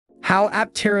How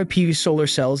Aptera PV Solar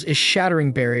Cells is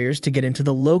shattering barriers to get into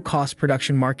the low-cost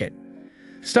production market.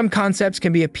 Some concepts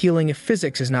can be appealing if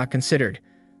physics is not considered.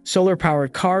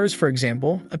 Solar-powered cars, for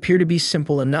example, appear to be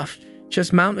simple enough.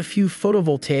 Just mount a few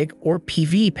photovoltaic or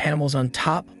PV panels on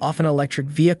top of an electric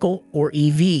vehicle or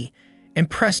EV, and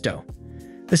presto,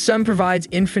 the sun provides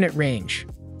infinite range.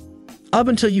 Up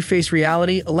until you face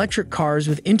reality, electric cars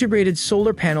with integrated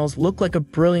solar panels look like a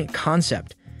brilliant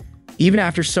concept. Even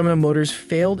after Sono Motors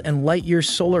failed and Lightyear's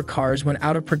solar cars went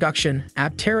out of production,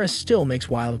 Aptera still makes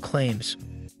wild claims.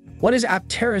 What is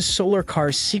Aptera's solar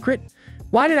car's secret?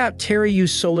 Why did Aptera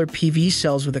use solar PV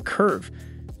cells with a curve?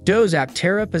 Does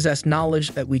Aptera possess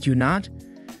knowledge that we do not?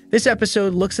 This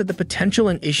episode looks at the potential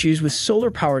and issues with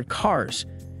solar-powered cars,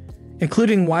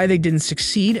 including why they didn't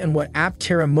succeed and what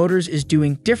Aptera Motors is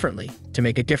doing differently to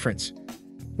make a difference.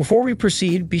 Before we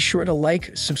proceed, be sure to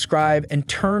like, subscribe, and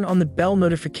turn on the bell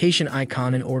notification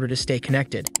icon in order to stay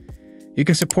connected. You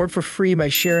can support for free by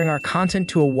sharing our content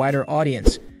to a wider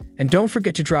audience, and don't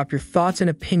forget to drop your thoughts and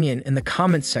opinion in the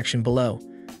comments section below.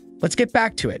 Let's get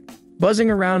back to it. Buzzing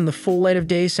around in the full light of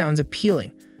day sounds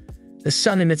appealing. The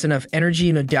sun emits enough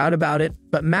energy, no doubt about it,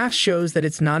 but math shows that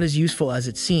it's not as useful as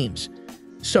it seems.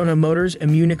 Sono Motors, a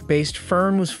Munich-based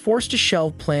firm, was forced to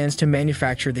shelve plans to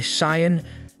manufacture the Scion,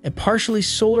 a partially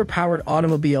solar-powered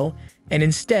automobile, and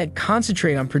instead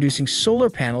concentrate on producing solar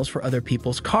panels for other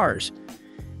people's cars.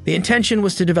 The intention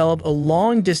was to develop a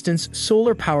long-distance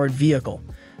solar-powered vehicle,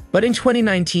 but in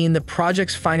 2019, the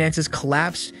project's finances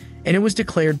collapsed and it was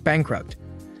declared bankrupt.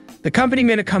 The company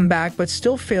made a comeback but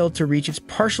still failed to reach its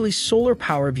partially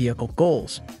solar-powered vehicle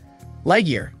goals.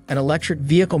 Lightyear, an electric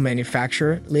vehicle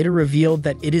manufacturer, later revealed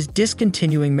that it is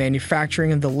discontinuing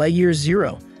manufacturing of the Lightyear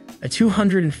Zero, a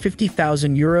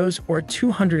 €250,000 or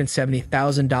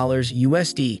 $270,000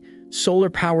 USD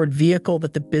solar-powered vehicle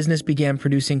that the business began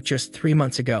producing just 3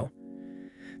 months ago.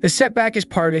 The setback is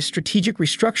part of a strategic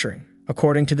restructuring,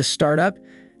 according to the startup,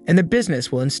 and the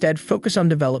business will instead focus on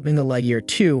developing the Lightyear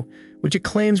 2, which it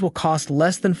claims will cost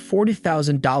less than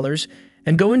 $40,000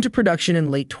 and go into production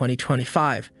in late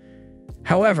 2025.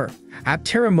 However,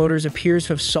 Aptera Motors appears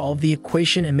to have solved the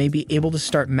equation and may be able to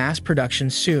start mass production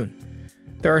soon.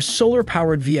 There are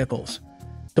solar-powered vehicles.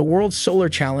 The World Solar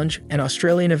Challenge, an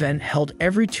Australian event held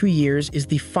every 2 years, is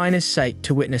the finest sight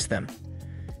to witness them.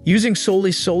 Using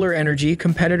solely solar energy,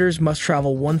 competitors must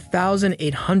travel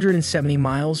 1,870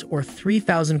 miles or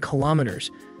 3,000 kilometers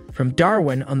from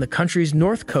Darwin on the country's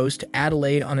north coast to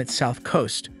Adelaide on its south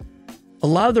coast. A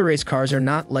lot of the race cars are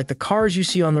not like the cars you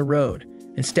see on the road.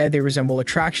 Instead, they resemble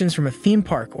attractions from a theme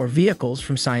park or vehicles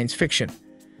from science fiction.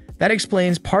 That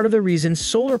explains part of the reason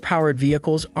solar-powered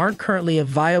vehicles aren't currently a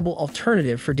viable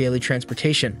alternative for daily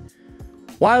transportation.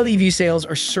 While EV sales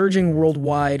are surging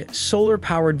worldwide,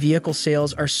 solar-powered vehicle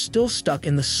sales are still stuck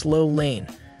in the slow lane,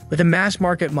 with a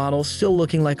mass-market model still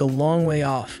looking like a long way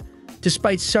off,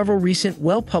 despite several recent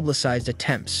well-publicized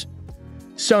attempts.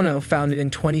 Sono, founded in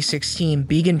 2016,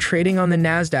 began trading on the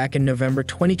Nasdaq in November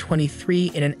 2023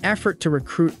 in an effort to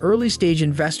recruit early-stage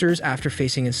investors after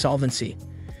facing insolvency.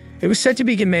 It was set to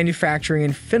begin manufacturing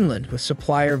in Finland with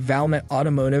supplier Valmet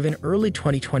Automotive in early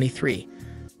 2023.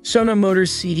 Sono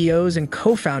Motors CEOs and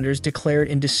co-founders declared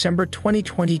in December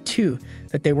 2022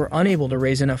 that they were unable to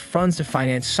raise enough funds to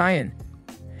finance Scion,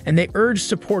 and they urged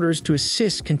supporters to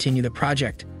assist continue the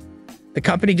project. The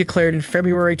company declared in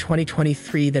February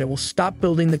 2023 that it will stop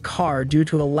building the car due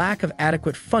to a lack of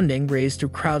adequate funding raised through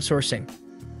crowdsourcing.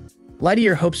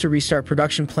 Lightyear hopes to restart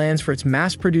production plans for its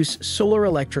mass-produced solar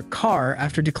electric car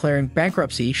after declaring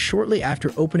bankruptcy shortly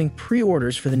after opening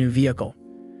pre-orders for the new vehicle.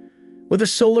 With a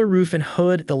solar roof and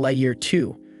hood, the Lightyear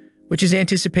 2, which is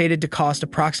anticipated to cost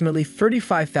approximately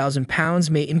 £35,000,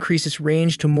 may increase its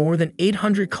range to more than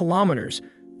 800 kilometers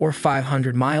or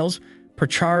 500 miles per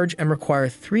charge and require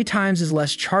 3 times as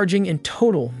less charging in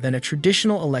total than a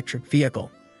traditional electric vehicle.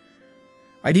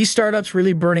 Are these startups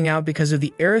really burning out because of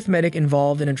the arithmetic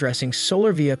involved in addressing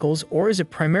solar vehicles, or is it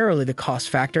primarily the cost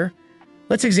factor?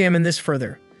 Let's examine this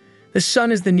further. The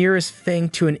sun is the nearest thing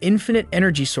to an infinite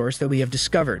energy source that we have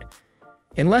discovered.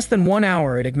 In less than 1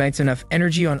 hour, it ignites enough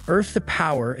energy on Earth to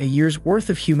power a year's worth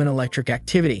of human electric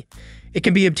activity. It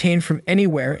can be obtained from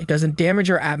anywhere, it doesn't damage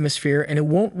our atmosphere, and it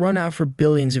won't run out for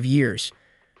billions of years.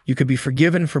 You could be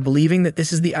forgiven for believing that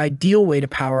this is the ideal way to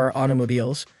power our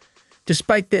automobiles.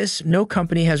 Despite this, no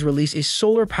company has released a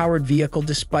solar-powered vehicle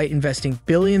despite investing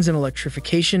billions in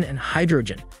electrification and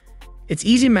hydrogen. It's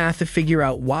easy math to figure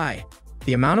out why.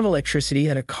 The amount of electricity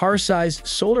that a car-sized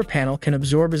solar panel can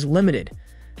absorb is limited.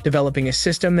 Developing a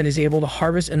system that is able to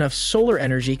harvest enough solar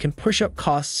energy can push up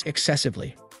costs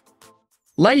excessively.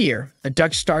 Lightyear, a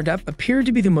Dutch startup, appeared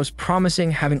to be the most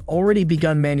promising, having already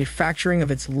begun manufacturing of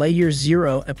its Lightyear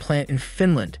Zero, a plant in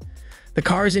Finland. The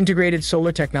car's integrated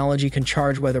solar technology can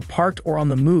charge whether parked or on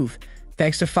the move,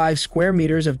 thanks to 5 square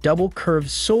meters of double-curved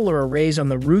solar arrays on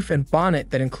the roof and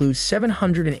bonnet that include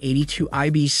 782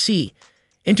 IBC,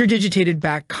 interdigitated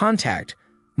back contact,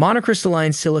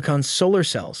 monocrystalline silicon solar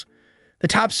cells. The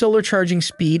top solar charging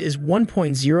speed is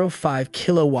 1.05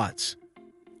 kilowatts.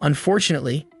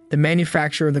 Unfortunately, the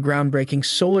manufacture of the groundbreaking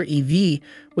solar EV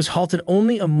was halted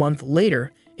only a month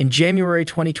later, in January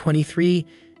 2023,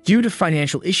 due to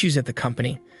financial issues at the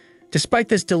company. Despite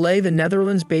this delay, the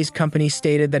Netherlands-based company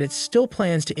stated that it still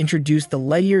plans to introduce the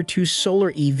Lightyear 2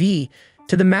 solar EV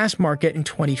to the mass market in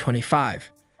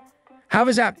 2025. How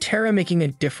is Aptera making a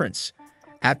difference?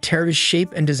 Aptera's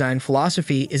shape and design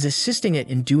philosophy is assisting it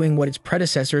in doing what its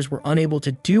predecessors were unable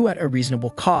to do at a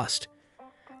reasonable cost.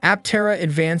 Aptera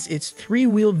advanced its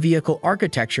 3-wheeled vehicle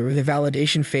architecture with a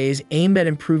validation phase aimed at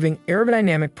improving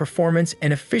aerodynamic performance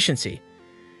and efficiency.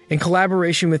 In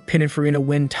collaboration with Pininfarina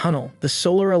Wind Tunnel, the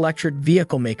solar-electric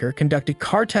vehicle maker conducted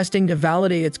car testing to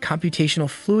validate its computational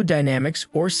fluid dynamics,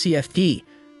 or CFD,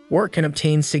 work and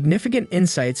obtain significant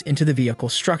insights into the vehicle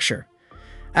structure.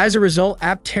 As a result,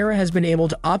 Aptera has been able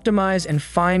to optimize and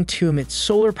fine-tune its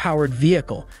solar-powered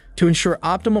vehicle to ensure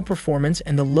optimal performance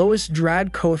and the lowest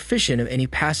drag coefficient of any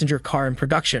passenger car in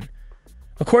production.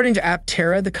 According to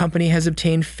Aptera, the company has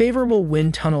obtained favorable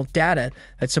wind tunnel data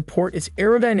that support its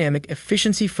aerodynamic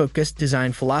efficiency-focused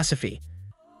design philosophy.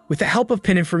 With the help of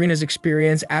Pininfarina's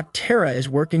experience, Aptera is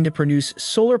working to produce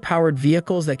solar-powered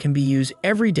vehicles that can be used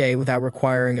every day without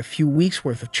requiring a few weeks'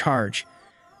 worth of charge,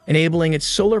 enabling its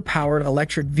solar-powered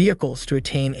electric vehicles to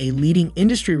attain a leading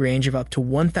industry range of up to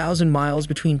 1,000 miles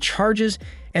between charges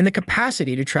and the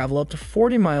capacity to travel up to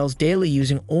 40 miles daily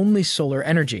using only solar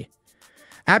energy.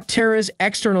 Aptera's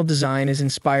external design is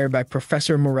inspired by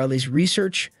Professor Morelli's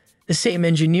research, the same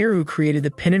engineer who created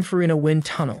the Pininfarina Wind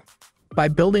Tunnel. By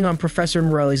building on Professor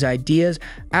Morelli's ideas,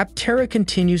 Aptera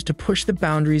continues to push the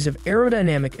boundaries of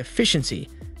aerodynamic efficiency,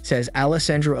 says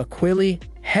Alessandro Aquili,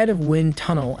 head of Wind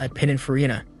Tunnel at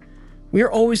Pininfarina. We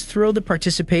are always thrilled to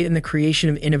participate in the creation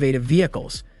of innovative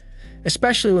vehicles,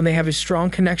 especially when they have a strong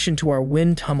connection to our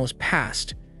wind tunnel's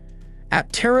past.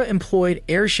 Aptera employed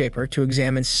AirShaper to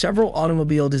examine several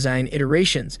automobile design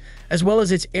iterations, as well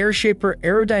as its AirShaper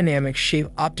aerodynamic shape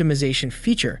optimization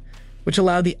feature, which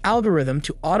allowed the algorithm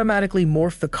to automatically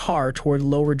morph the car toward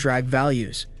lower drag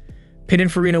values.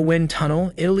 Pininfarina Wind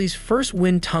Tunnel, Italy's first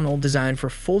wind tunnel designed for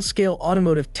full-scale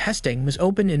automotive testing, was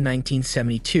opened in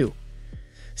 1972.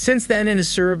 Since then, it has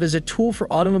served as a tool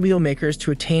for automobile makers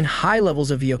to attain high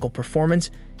levels of vehicle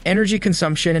performance, energy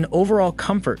consumption, and overall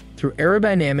comfort through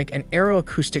aerodynamic and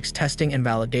aeroacoustics testing and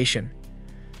validation.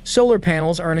 Solar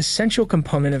panels are an essential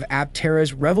component of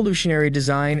Aptera's revolutionary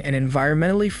design and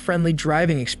environmentally friendly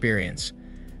driving experience.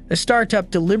 The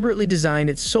startup deliberately designed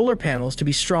its solar panels to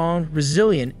be strong,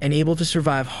 resilient, and able to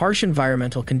survive harsh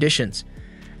environmental conditions.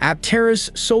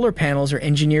 Aptera's solar panels are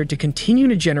engineered to continue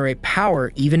to generate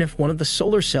power even if one of the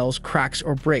solar cells cracks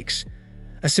or breaks.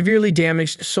 A severely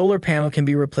damaged solar panel can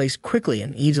be replaced quickly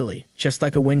and easily, just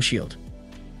like a windshield.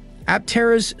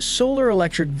 Aptera's solar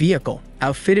electric vehicle,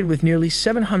 outfitted with nearly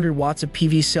 700 watts of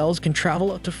PV cells, can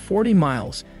travel up to 40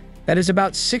 miles, that is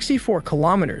about 64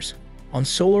 kilometers, on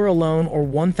solar alone or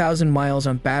 1,000 miles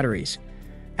on batteries.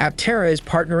 Aptera is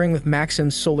partnering with Maxim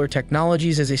Solar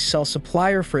Technologies as a cell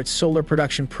supplier for its solar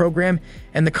production program,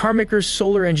 and the carmaker's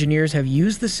solar engineers have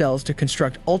used the cells to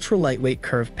construct ultra-lightweight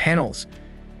curved panels.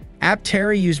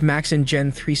 Aptera used Maxim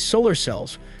Gen 3 solar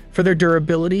cells for their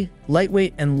durability,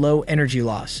 lightweight, and low energy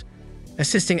loss,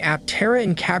 assisting Aptera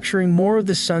in capturing more of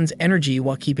the sun's energy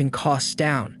while keeping costs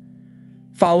down.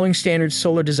 Following standard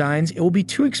solar designs, it will be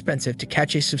too expensive to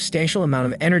catch a substantial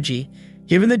amount of energy,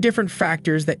 given the different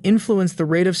factors that influence the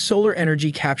rate of solar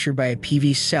energy captured by a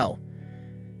PV cell.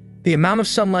 The amount of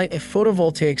sunlight a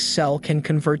photovoltaic cell can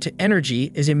convert to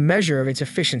energy is a measure of its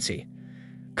efficiency.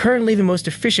 Currently, the most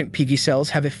efficient PV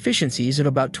cells have efficiencies of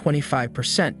about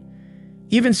 25%.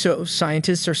 Even so,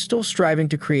 scientists are still striving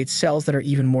to create cells that are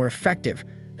even more effective.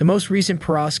 The most recent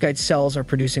perovskite cells are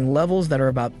producing levels that are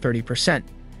about 30%.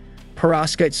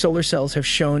 Perovskite solar cells have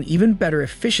shown even better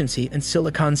efficiency than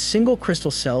silicon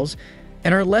single-crystal cells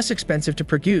and are less expensive to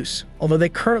produce, although they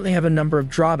currently have a number of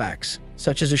drawbacks,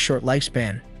 such as a short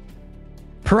lifespan.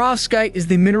 Perovskite is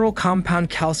the mineral compound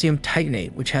calcium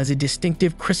titanate, which has a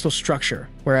distinctive crystal structure,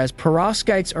 whereas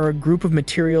perovskites are a group of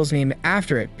materials named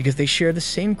after it because they share the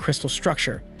same crystal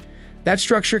structure. That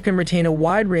structure can retain a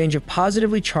wide range of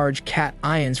positively charged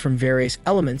cations from various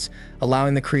elements,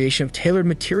 allowing the creation of tailored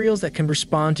materials that can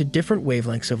respond to different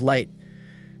wavelengths of light.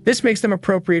 This makes them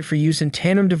appropriate for use in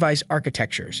tandem device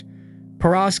architectures.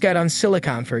 Perovskite on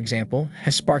silicon, for example,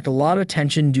 has sparked a lot of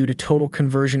attention due to total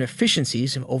conversion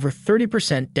efficiencies of over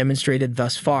 30% demonstrated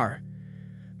thus far.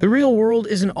 The real world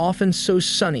isn't often so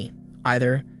sunny,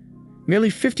 either. Merely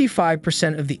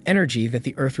 55% of the energy that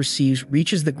the Earth receives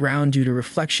reaches the ground due to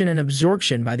reflection and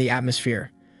absorption by the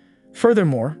atmosphere.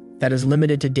 Furthermore, that is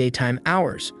limited to daytime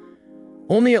hours.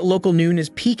 Only at local noon is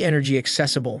peak energy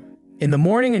accessible. In the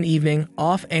morning and evening,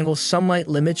 off-angle sunlight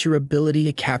limits your ability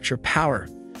to capture power.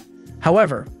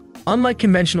 However, unlike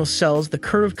conventional cells, the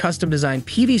curved custom-designed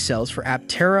PV cells for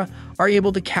Aptera are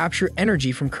able to capture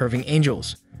energy from curving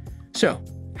angles. So,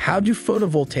 how do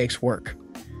photovoltaics work?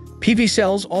 PV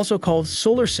cells, also called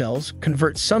solar cells,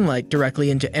 convert sunlight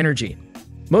directly into energy.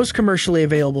 Most commercially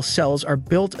available cells are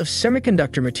built of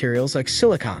semiconductor materials like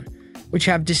silicon, which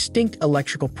have distinct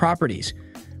electrical properties.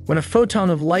 When a photon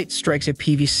of light strikes a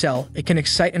PV cell, it can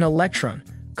excite an electron,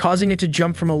 causing it to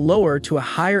jump from a lower to a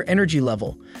higher energy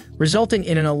level, resulting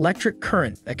in an electric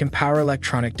current that can power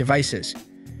electronic devices.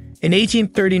 In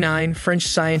 1839, French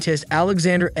scientist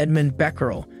Alexander Edmond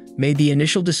Becquerel made the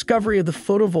initial discovery of the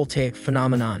photovoltaic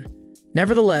phenomenon.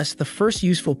 Nevertheless, the first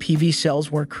useful PV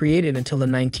cells weren't created until the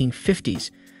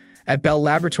 1950s. At Bell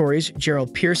Laboratories,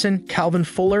 Gerald Pearson, Calvin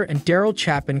Fuller, and Darrell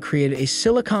Chapin created a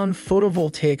silicon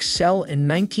photovoltaic cell in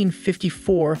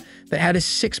 1954 that had a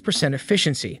 6%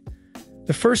 efficiency.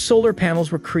 The first solar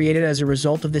panels were created as a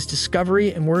result of this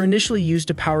discovery and were initially used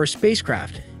to power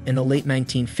spacecraft in the late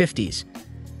 1950s.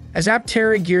 As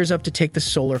Aptera gears up to take the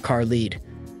solar car lead,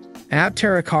 an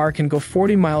Aptera car can go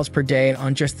 40 miles per day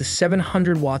on just the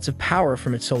 700 watts of power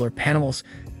from its solar panels,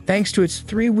 thanks to its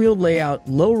three-wheeled layout,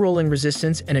 low rolling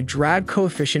resistance, and a drag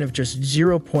coefficient of just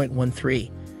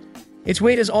 0.13. Its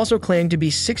weight is also claimed to be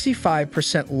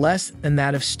 65% less than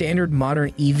that of standard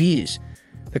modern EVs.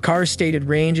 The car's stated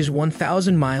range is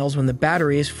 1,000 miles when the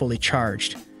battery is fully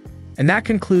charged. And that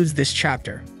concludes this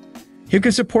chapter. You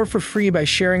can support for free by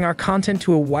sharing our content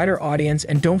to a wider audience,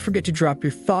 and don't forget to drop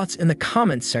your thoughts in the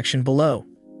comments section below.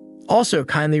 Also,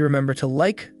 kindly remember to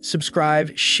like,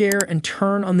 subscribe, share, and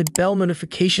turn on the bell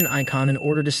notification icon in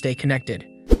order to stay connected.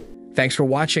 Thanks for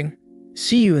watching.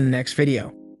 See you in the next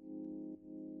video.